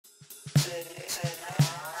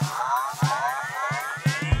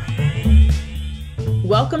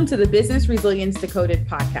Welcome to the Business Resilience Decoded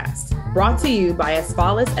podcast, brought to you by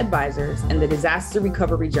Asfalis Advisors and the Disaster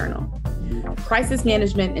Recovery Journal. Crisis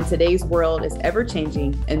management in today's world is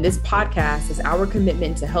ever-changing, and this podcast is our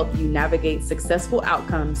commitment to help you navigate successful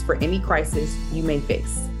outcomes for any crisis you may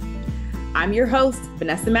face. I'm your host,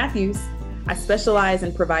 Vanessa Matthews. I specialize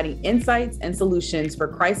in providing insights and solutions for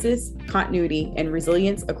crisis, continuity, and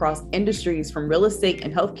resilience across industries from real estate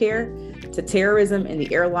and healthcare to terrorism in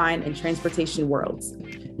the airline and transportation worlds.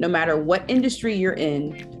 No matter what industry you're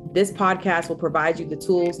in, this podcast will provide you the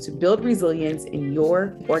tools to build resilience in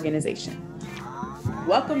your organization.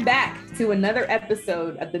 Welcome back to another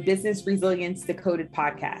episode of the Business Resilience Decoded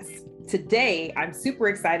podcast. Today, I'm super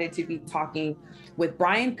excited to be talking with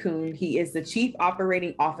Brian Kuhn. He is the Chief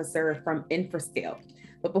Operating Officer from Infrascale.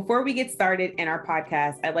 But before we get started in our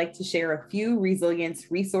podcast, I'd like to share a few resilience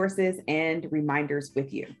resources and reminders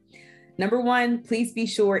with you. Number one, please be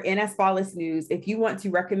sure in Asfalis News, if you want to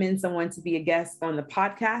recommend someone to be a guest on the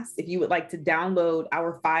podcast, if you would like to download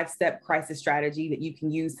our 5-step crisis strategy that you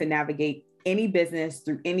can use to navigate any business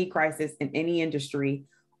through any crisis in any industry,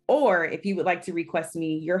 or if you would like to request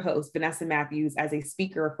me, your host, Vanessa Matthews, as a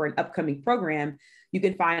speaker for an upcoming program, you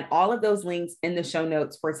can find all of those links in the show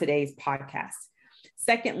notes for today's podcast.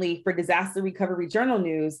 Secondly, for Disaster Recovery Journal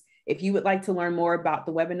news, if you would like to learn more about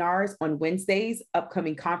the webinars on Wednesdays,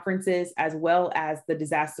 upcoming conferences, as well as the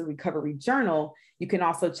Disaster Recovery Journal, you can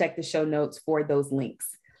also check the show notes for those links.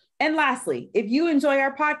 And lastly, if you enjoy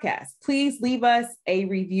our podcast, please leave us a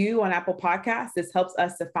review on Apple Podcasts. This helps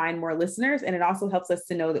us to find more listeners, and it also helps us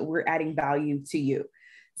to know that we're adding value to you.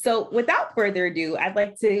 So without further ado, I'd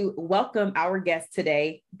like to welcome our guest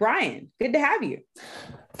today, Brian. Good to have you.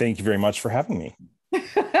 Thank you very much for having me.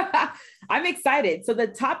 I'm excited. So the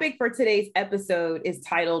topic for today's episode is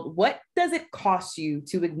titled, "What does it cost you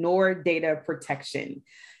to ignore data protection?"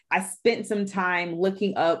 I spent some time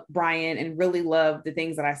looking up Brian and really loved the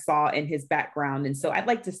things that I saw in his background. And so I'd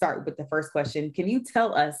like to start with the first question. Can you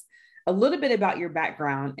tell us a little bit about your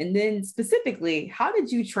background? And then specifically, how did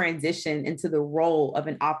you transition into the role of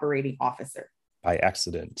an operating officer? By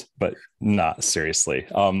accident, but not seriously.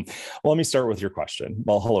 Well, let me start with your question.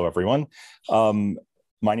 Well, hello, everyone.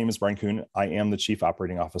 My name is Brian Kuhn. I am the Chief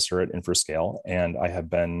Operating Officer at Infrascale, and I have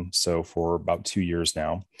been so for about 2 years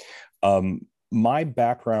now. My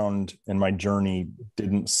background and my journey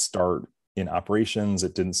didn't start in operations.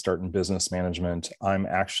 It didn't start in business management. I'm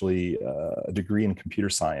actually a degree in computer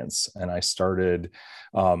science, and I started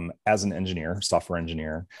as an engineer, software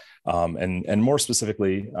engineer, and more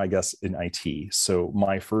specifically, I guess, in IT. So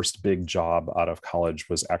my first big job out of college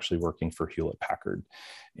was actually working for Hewlett-Packard.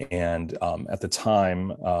 And at the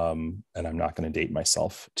time, and I'm not going to date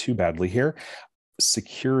myself too badly here,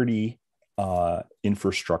 security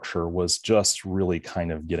infrastructure was just really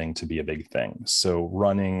kind of getting to be a big thing. So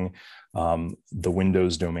running the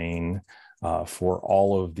Windows domain for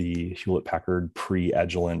all of the Hewlett-Packard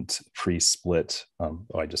pre-Agilent, pre-split,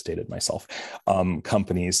 I just dated myself,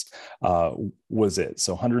 companies was it.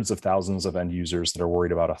 So hundreds of thousands of end users that are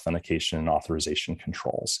worried about authentication and authorization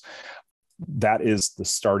controls. That is the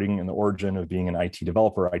starting and the origin of being an IT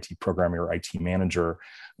developer, IT programmer, or IT manager.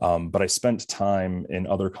 But I spent time in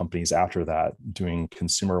other companies after that doing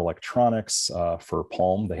consumer electronics for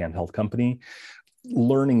Palm, the handheld company,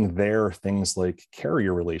 learning there things like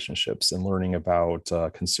carrier relationships and learning about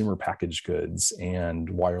consumer packaged goods and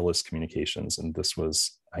wireless communications. And this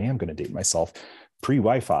was, I am going to date myself,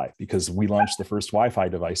 pre-Wi-Fi, because we launched the first Wi-Fi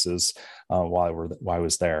devices while I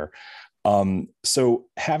was there. So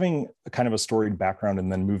having kind of a storied background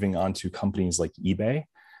and then moving on to companies like eBay,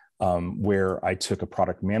 where I took a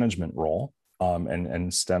product management role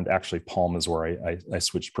and stemmed, actually Palm is where I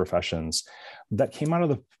switched professions. That came out of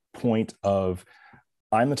the point of,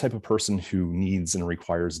 I'm the type of person who needs and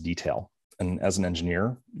requires detail. And as an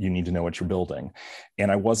engineer, you need to know what you're building.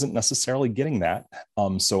 And I wasn't necessarily getting that.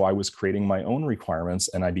 So I was creating my own requirements,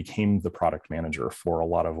 and I became the product manager for a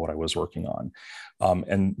lot of what I was working on.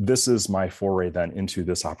 And this is my foray then into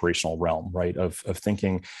this operational realm, right? Of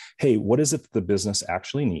thinking, hey, what is it that the business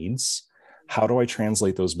actually needs? How do I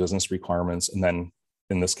translate those business requirements? And then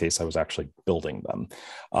in this case, I was actually building them.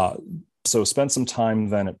 So spent some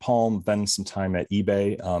time then at Palm, then some time at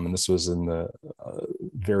eBay. And this was in the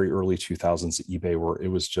very early 2000s at eBay, where it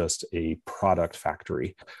was just a product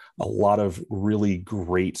factory. A lot of really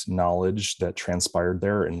great knowledge that transpired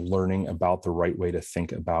there, and learning about the right way to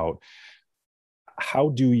think about how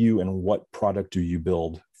do you and what product do you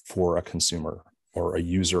build for a consumer or a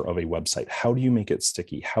user of a website? How do you make it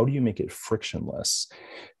sticky? How do you make it frictionless?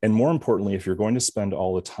 And more importantly, if you're going to spend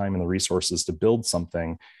all the time and the resources to build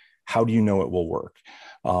something, how do you know it will work?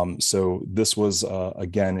 So this was,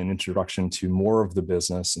 again, an introduction to more of the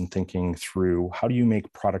business and thinking through how do you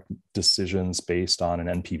make product decisions based on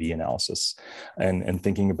an NPV analysis, and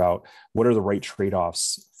thinking about what are the right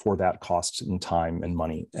trade-offs for that cost and time and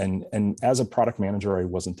money. And as a product manager, I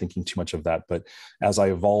wasn't thinking too much of that, but as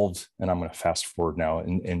I evolved, and I'm going to fast forward now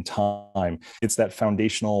in time, it's that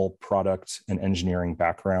foundational product and engineering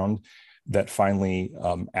background that finally,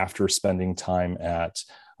 after spending time at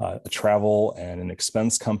a travel and an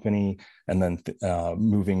expense company, and then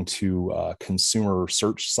moving to a consumer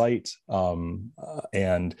search site,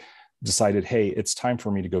 and decided, hey, it's time for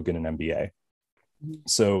me to go get an MBA.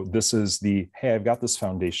 So this is hey, I've got this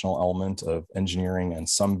foundational element of engineering and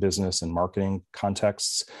some business and marketing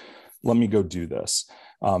contexts. Let me go do this,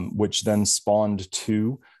 which then spawned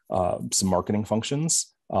to some marketing functions.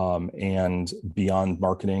 And beyond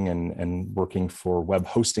marketing and working for a web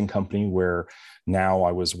hosting company, where now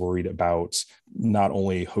I was worried about not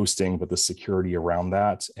only hosting, but the security around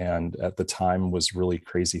that. And at the time was really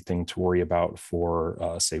crazy thing to worry about for,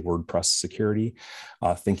 say, WordPress security,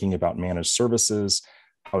 thinking about managed services.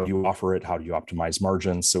 How do you offer it? How do you optimize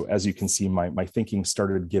margins? So as you can see, my thinking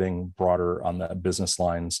started getting broader on the business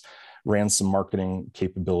lines. Ran some marketing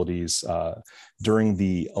capabilities during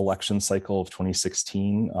the election cycle of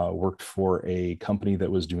 2016, worked for a company that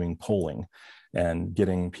was doing polling and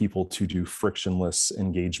getting people to do frictionless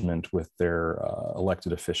engagement with their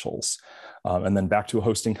elected officials. And then back to a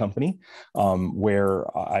hosting company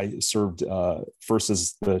where I served first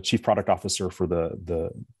as the chief product officer for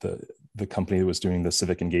the company that was doing the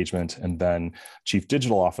civic engagement, and then chief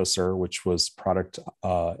digital officer, which was product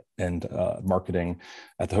and marketing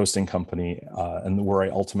at the hosting company, and where I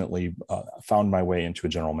ultimately found my way into a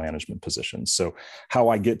general management position. So how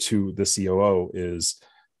I get to the COO is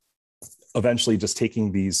eventually just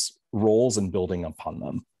taking these roles and building upon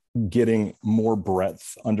them, getting more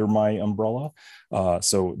breadth under my umbrella.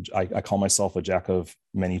 So I call myself a jack of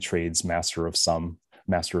many trades, master of some,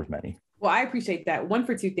 master of many. Well, I appreciate that. One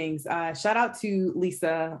for two things. Shout out to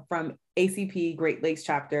Lisa from ACP Great Lakes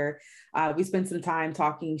chapter. We spent some time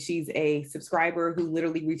talking. She's a subscriber who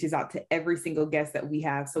literally reaches out to every single guest that we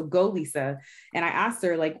have. So go, Lisa. And I asked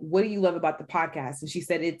her, like, what do you love about the podcast? And she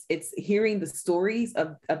said, it's hearing the stories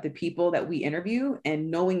of the people that we interview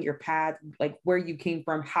and knowing your path, like where you came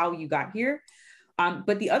from, how you got here.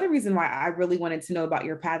 But the other reason why I really wanted to know about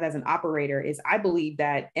your path as an operator is I believe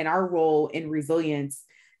that in our role in resilience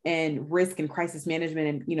and risk and crisis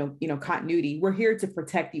management and continuity, we're here to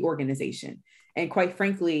protect the organization. And quite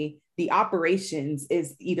frankly, the operations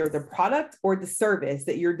is either the product or the service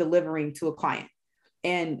that you're delivering to a client.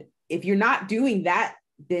 And if you're not doing that,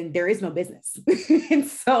 then there is no business. And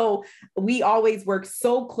so we always work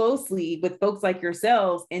so closely with folks like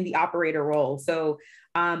yourselves in the operator role. So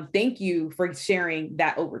thank you for sharing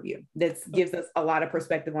that overview. That gives us a lot of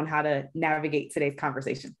perspective on how to navigate today's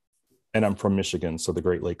conversation. And I'm from Michigan, so the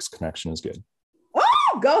Great Lakes connection is good.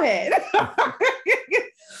 Oh, go ahead.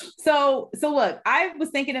 So look, I was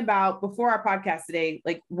thinking about before our podcast today,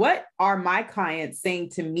 like, what are my clients saying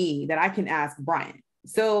to me that I can ask Brian?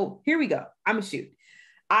 So here we go. I'm gonna shoot.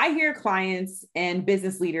 I hear clients and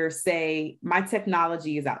business leaders say, my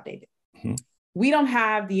technology is outdated. Mm-hmm. We don't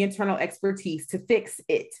have the internal expertise to fix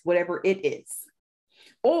it, whatever it is.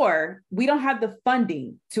 Or we don't have the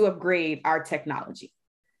funding to upgrade our technology.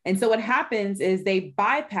 And so what happens is they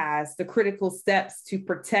bypass the critical steps to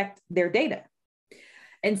protect their data.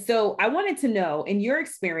 And so I wanted to know, in your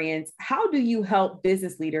experience, how do you help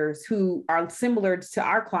business leaders who are similar to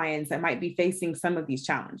our clients that might be facing some of these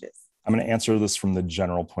challenges? I'm going to answer this from the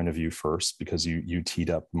general point of view first, because you teed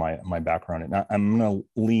up my background. And I'm going to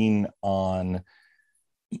lean on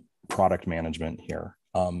product management here.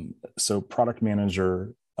 So product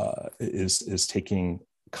manager is taking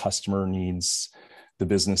customer needs, the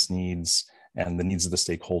business needs, and the needs of the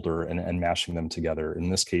stakeholder and mashing them together. In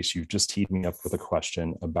this case, you've just teed me up with a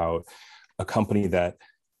question about a company that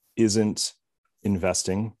isn't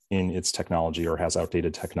investing in its technology or has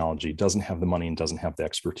outdated technology, doesn't have the money and doesn't have the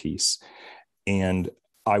expertise. And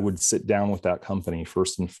I would sit down with that company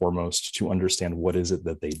first and foremost to understand what is it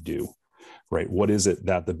that they do, right? What is it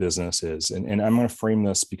that the business is? And I'm going to frame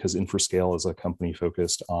this because Infrascale is a company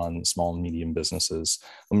focused on small and medium businesses.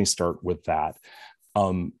 Let me start with that.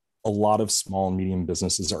 A lot of small and medium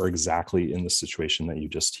businesses are exactly in the situation that you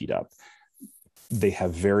just teed up. They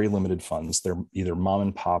have very limited funds. They're either mom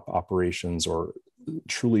and pop operations or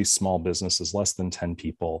truly small businesses, less than 10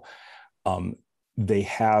 people. They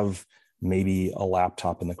have maybe a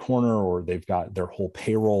laptop in the corner, or they've got their whole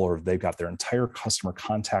payroll, or they've got their entire customer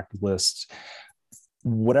contact list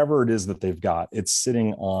whatever it is that they've got, it's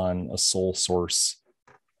sitting on a sole source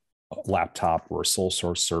laptop or a sole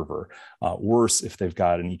source server. Worse, if they've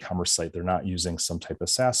got an e-commerce site, they're not using some type of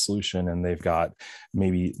SaaS solution, and they've got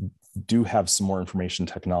maybe do have some more information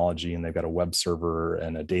technology, and they've got a web server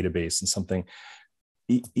and a database and something.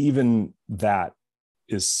 Even that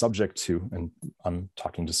is subject to, and I'm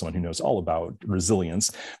talking to someone who knows all about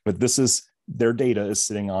resilience, but this is their data is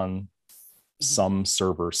sitting on some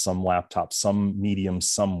server, some laptop, some medium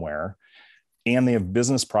somewhere, and they have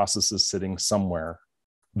business processes sitting somewhere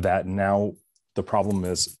that now the problem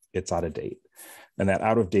is it's out of date. And that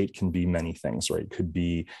out of date can be many things, right? It could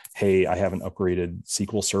be, hey, I haven't upgraded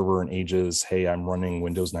SQL Server in ages. Hey, I'm running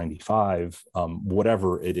Windows 95,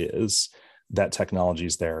 whatever it is, that technology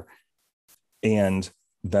is there. And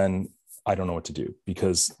then I don't know what to do,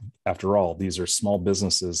 because after all, these are small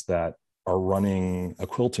businesses that are running a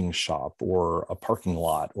quilting shop or a parking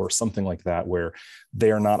lot or something like that, where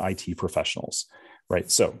they are not IT professionals,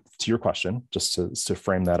 right? So to your question, just to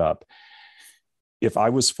frame that up, if I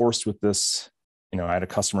was forced with this, I had a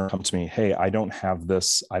customer come to me, hey, I don't have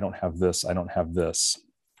this, I don't have this, I don't have this.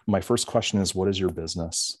 My first question is, what is your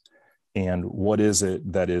business? And what is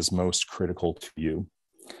it that is most critical to you?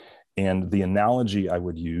 And the analogy I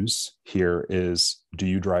would use here is, do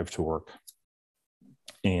you drive to work?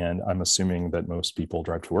 And I'm assuming that most people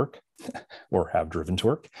drive to work or have driven to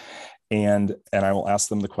work. And I will ask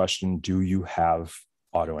them the question, do you have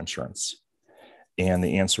auto insurance? And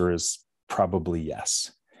the answer is probably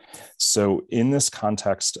yes. So in this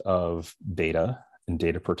context of data and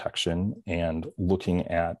data protection and looking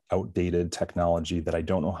at outdated technology that I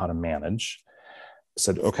don't know how to manage, I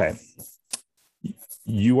said, okay,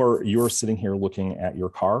 you are sitting here looking at your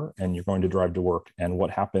car and you're going to drive to work. And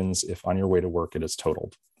what happens if on your way to work it is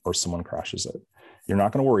totaled or someone crashes it? You're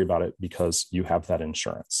not going to worry about it because you have that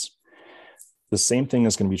insurance. The same thing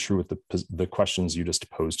is going to be true with the questions you just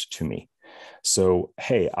posed to me. So,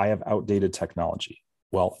 hey, I have outdated technology.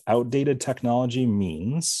 Well, outdated technology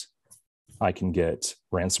means I can get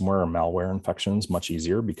ransomware or malware infections much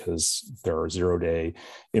easier because there are 0-day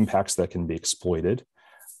impacts that can be exploited.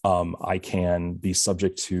 I can be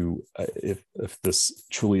subject to, if this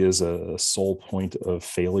truly is a sole point of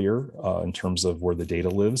failure in terms of where the data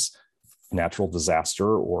lives, natural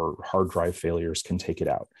disaster or hard drive failures can take it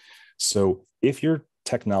out. So if your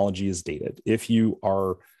technology is dated, if you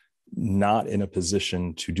are not in a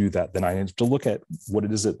position to do that, then I have to look at what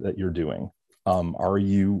it is that you're doing.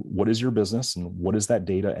 What is your business and what is that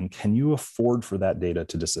data? And can you afford for that data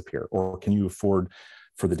to disappear? Or can you afford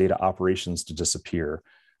for the data operations to disappear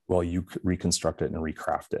while you reconstruct it and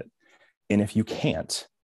recraft it? And if you can't,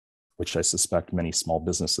 which I suspect many small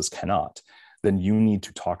businesses cannot, then you need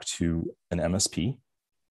to talk to an MSP,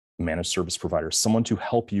 managed service provider, someone to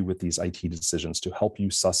help you with these IT decisions, to help you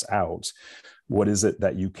suss out what is it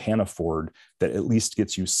that you can afford that at least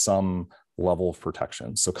gets you some level of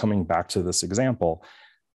protection. So coming back to this example,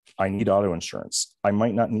 I need auto insurance. I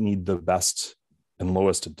might not need the best and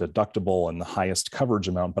lowest deductible and the highest coverage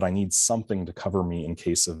amount, but I need something to cover me in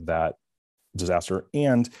case of that disaster.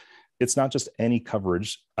 And it's not just any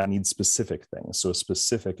coverage. I need specific things. So a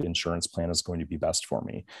specific insurance plan is going to be best for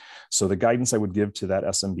me. So the guidance I would give to that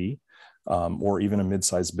SMB or even a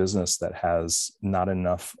mid-sized business that has not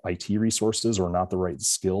enough IT resources or not the right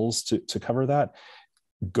skills to cover that,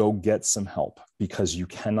 go get some help, because you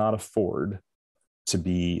cannot afford to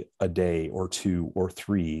be a day or 2 or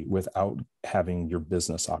 3 without having your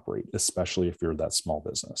business operate, especially if you're that small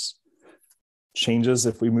business. Changes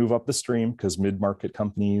if we move up the stream, because mid-market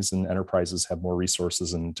companies and enterprises have more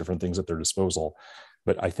resources and different things at their disposal.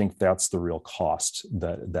 But I think that's the real cost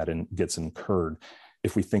that gets incurred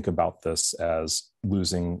if we think about this as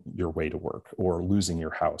losing your way to work or losing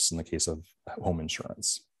your house in the case of home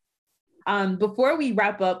insurance. Before we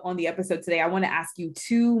wrap up on the episode today, I want to ask you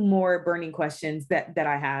 2 more burning questions that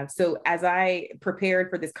I have. So as I prepared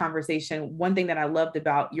for this conversation, one thing that I loved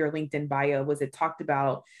about your LinkedIn bio was it talked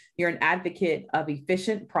about you're an advocate of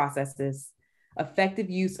efficient processes, effective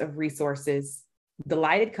use of resources,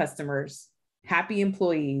 delighted customers, happy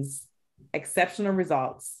employees, exceptional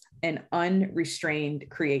results, and unrestrained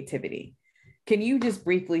creativity. Can you just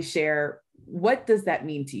briefly share, what does that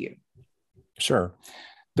mean to you? Sure.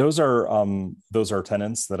 Those are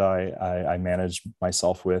tenets that I manage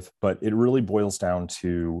myself with, but it really boils down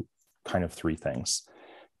to kind of 3 things: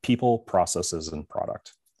 people, processes, and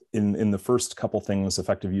product. In the first couple things,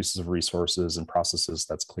 effective uses of resources and processes,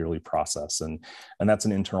 that's clearly process, and that's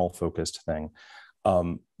an internal focused thing.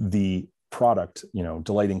 The product,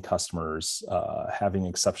 delighting customers, having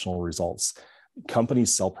exceptional results,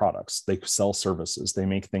 Companies sell products, they sell services, they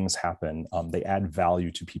make things happen. They add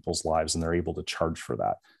value to people's lives and they're able to charge for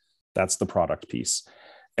that. That's the product piece.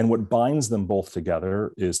 And what binds them both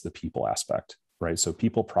together is the people aspect, right? So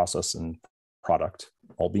people, process, and product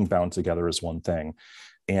all being bound together as one thing.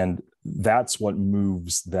 And that's what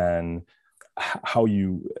moves then how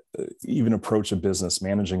you even approach a business,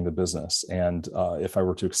 managing the business. And if I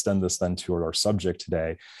were to extend this then to our subject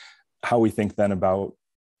today, how we think then about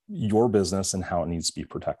your business and how it needs to be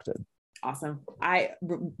protected. Awesome. I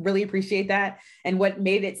really appreciate that. And what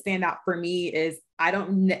made it stand out for me is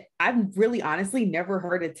I've really honestly never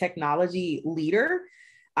heard a technology leader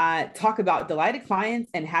talk about delighted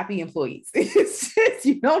clients and happy employees. It's just,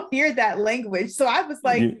 you don't hear that language. So I was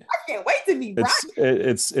like, I can't wait to meet Brian.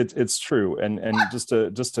 It's true. And just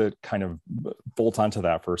to kind of bolt onto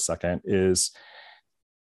that for a second is,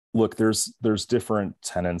 look, there's different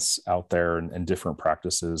tenants out there and different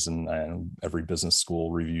practices, and every business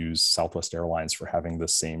school reviews Southwest Airlines for having the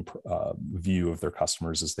same view of their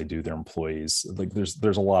customers as they do their employees. Like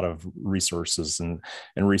there's a lot of resources and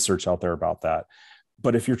research out there about that.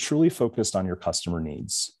 But if you're truly focused on your customer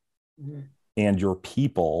needs and your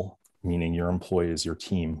people, meaning your employees, your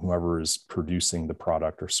team, whoever is producing the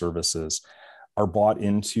product or services, are bought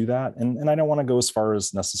into that. And I don't want to go as far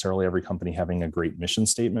as necessarily every company having a great mission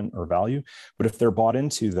statement or value, but if they're bought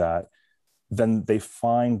into that, then they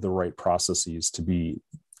find the right processes to be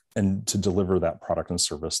and to deliver that product and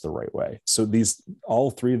service the right way. So all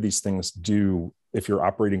three of these things do, if you're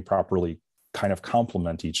operating properly, kind of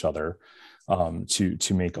complement each other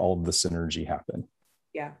to make all of the synergy happen.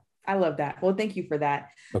 Yeah, I love that. Well, thank you for that.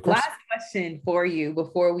 Last question for you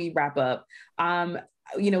before we wrap up.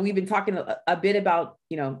 We've been talking a bit about,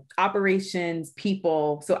 operations,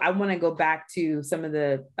 people. So I want to go back to some of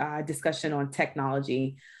the discussion on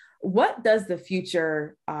technology. What does the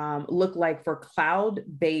future look like for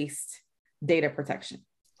cloud-based data protection?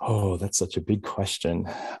 Oh, that's such a big question.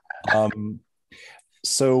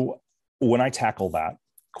 So when I tackle that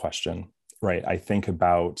question, right, I think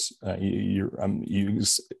about you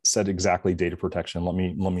said exactly data protection. Let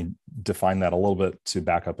me define that a little bit to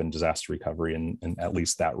back up in disaster recovery and at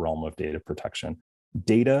least that realm of data protection.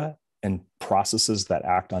 Data and processes that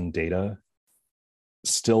act on data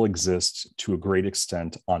still exist to a great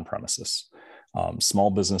extent on premises. Small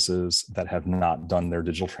businesses that have not done their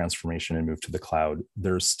digital transformation and moved to the cloud,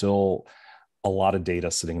 there's still a lot of data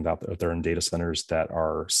sitting out there in data centers that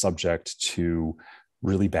are subject to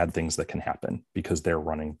really bad things that can happen because they're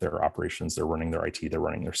running their operations, they're running their IT, they're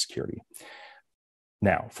running their security.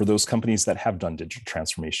 Now, for those companies that have done digital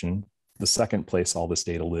transformation, the second place all this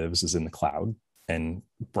data lives is in the cloud, and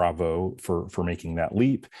bravo for making that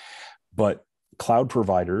leap. But cloud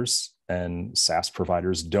providers and SaaS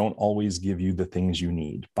providers don't always give you the things you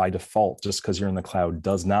need. By default, just because you're in the cloud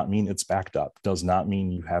does not mean it's backed up, does not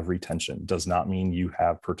mean you have retention, does not mean you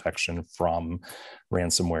have protection from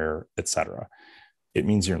ransomware, et cetera. It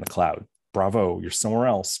means you're in the cloud. Bravo, you're somewhere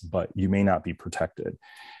else, but you may not be protected.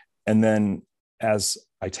 And then as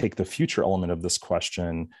I take the future element of this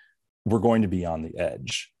question, we're going to be on the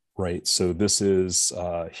edge, right? So this is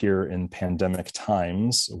here in pandemic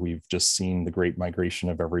times, we've just seen the great migration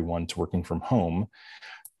of everyone to working from home.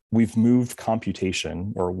 We've moved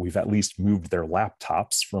computation, or we've at least moved their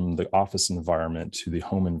laptops from the office environment to the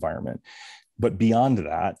home environment. But beyond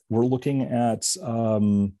that, we're looking at,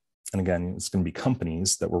 and again, it's going to be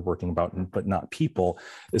companies that we're working about, but not people,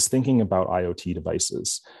 is thinking about IoT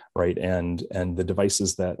devices, right? And the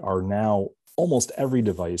devices that are now, almost every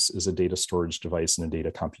device is a data storage device and a data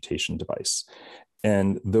computation device.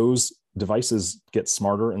 And those devices get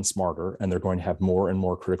smarter and smarter, and they're going to have more and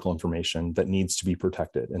more critical information that needs to be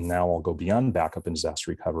protected. And now I'll go beyond backup and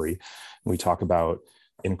disaster recovery. We talk about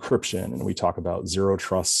encryption, and we talk about zero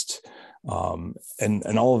trust,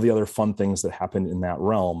 and all of the other fun things that happen in that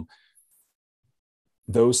realm.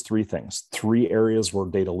 Those three things, three areas where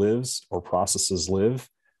data lives or processes live,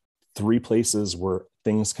 three places where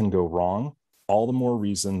things can go wrong. All the more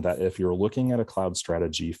reason that if you're looking at a cloud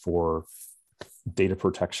strategy for data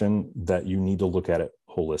protection, that you need to look at it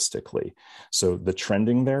holistically. So the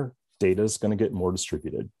trending there, data is going to get more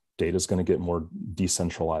distributed. Data is going to get more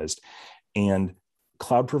decentralized. And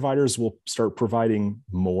cloud providers will start providing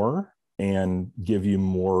more and give you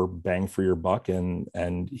more bang for your buck,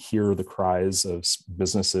 and hear the cries of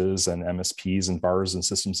businesses and MSPs and VARs and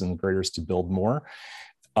systems integrators to build more.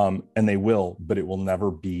 And they will, but it will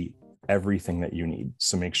never be everything that you need.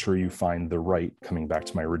 So make sure you find the right, coming back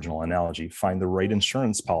to my original analogy, find the right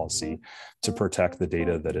insurance policy to protect the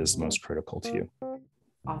data that is most critical to you.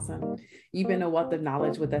 Awesome. You've been a wealth of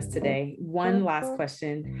knowledge with us today. One last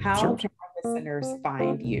question. How can our listeners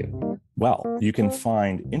find you? Well, you can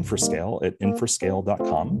find Infrascale at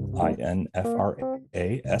infrascale.com,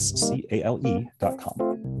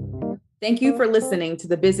 infrascale.com. Thank you for listening to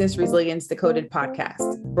the Business Resilience Decoded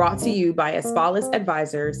podcast, brought to you by Asfalis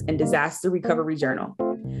Advisors and Disaster Recovery Journal.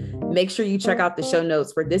 Make sure you check out the show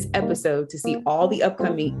notes for this episode to see all the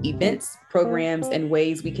upcoming events, programs, and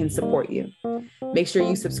ways we can support you. Make sure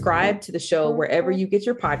you subscribe to the show wherever you get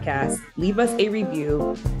your podcasts, leave us a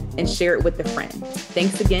review, and share it with a friend.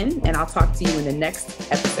 Thanks again, and I'll talk to you in the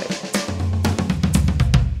next episode.